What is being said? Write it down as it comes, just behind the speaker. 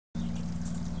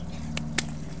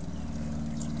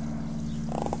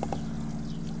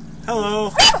Hello.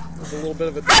 There's a little bit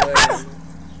of a delay.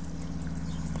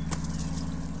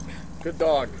 Good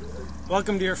dog.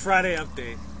 Welcome to your Friday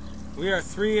update. We are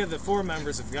 3 of the 4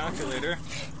 members of Gonculator.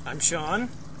 I'm Sean.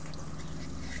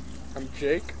 I'm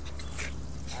Jake.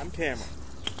 I'm Cameron.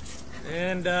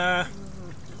 And,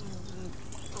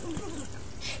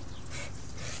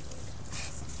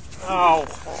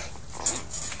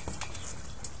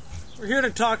 we're here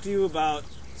to talk to you about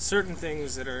certain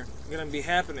things that are going to be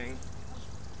happening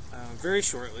very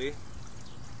shortly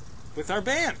with our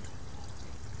band.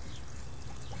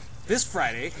 This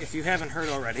Friday, if you haven't heard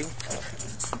already,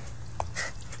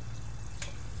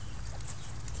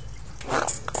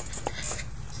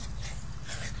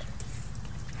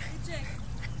 Hey Jake,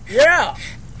 Yeah!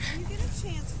 when you get a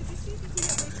chance, could you see if you can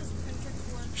get Rachel's printer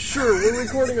to work? Sure, we're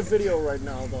recording a video right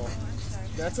now, though. Oh, I'm sorry.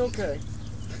 That's okay.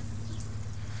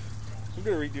 I'm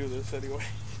gonna redo this anyway.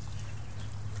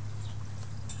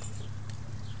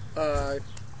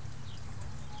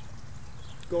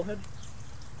 Go ahead.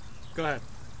 go ahead.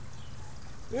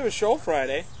 We have a show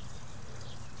Friday.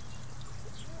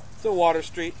 It's at Water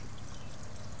Street.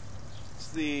 It's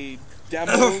the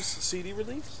Demos CD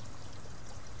release.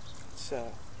 It's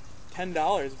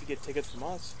 $10 if you get tickets from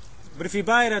us. But if you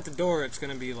buy it at the door, it's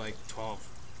going to be like $12.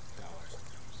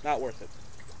 Not worth it.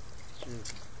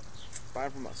 Buy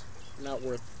it from us. Not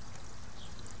worth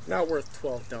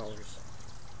 $12.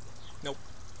 Nope.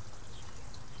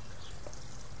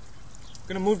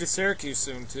 We're going to move to Syracuse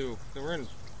soon, too. We're in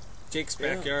Jake's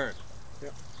backyard.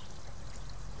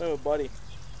 Oh, buddy.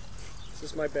 This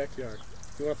is my backyard.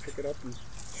 You want to pick it up and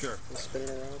Sure. spin it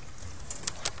around?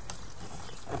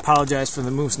 I apologize for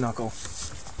the moose knuckle.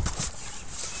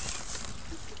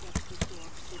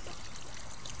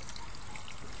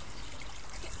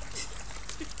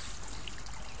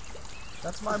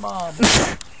 That's my mom.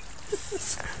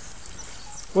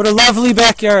 What a lovely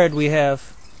backyard we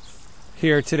have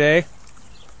here today.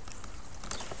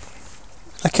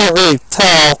 I can't really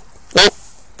tell. Oh,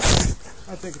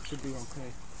 I think it should be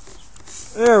okay.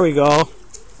 there we go.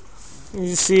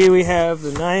 You see we have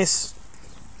the nice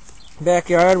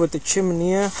backyard with the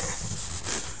chimney.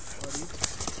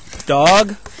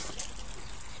 Dog.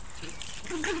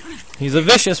 He's a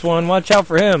vicious one. Watch out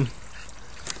for him.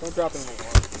 Don't drop it in the water.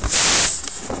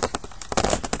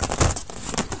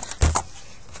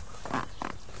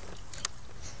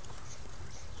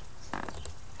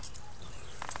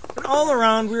 But all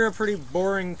around, we're a pretty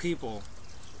boring people.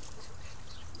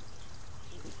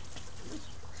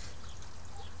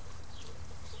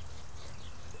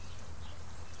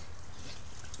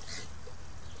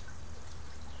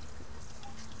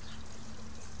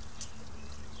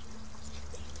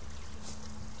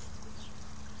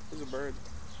 There's a bird.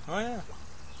 Oh yeah.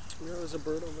 Yeah, there's a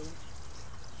bird over there.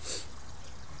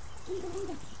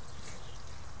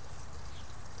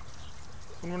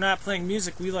 When we're not playing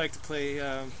music, we like to play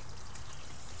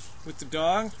with the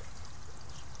dog.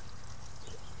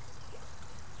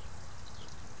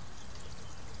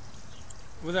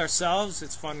 With ourselves,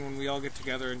 it's fun when we all get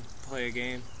together and play a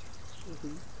game.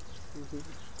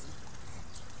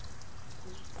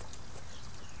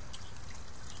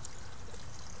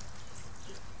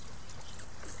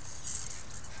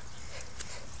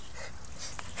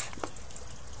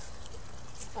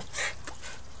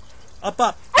 Up,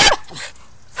 up.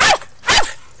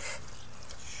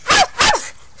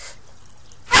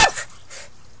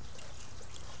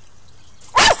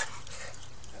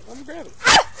 Let me grab it.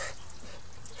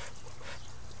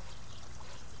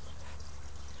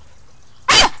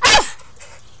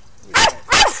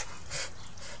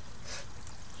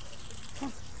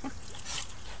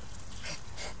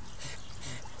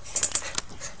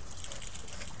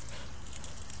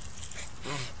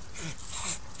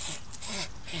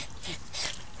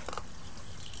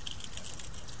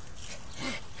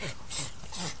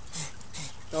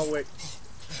 Oh wait,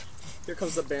 here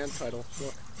comes the band title.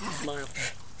 Look, smile.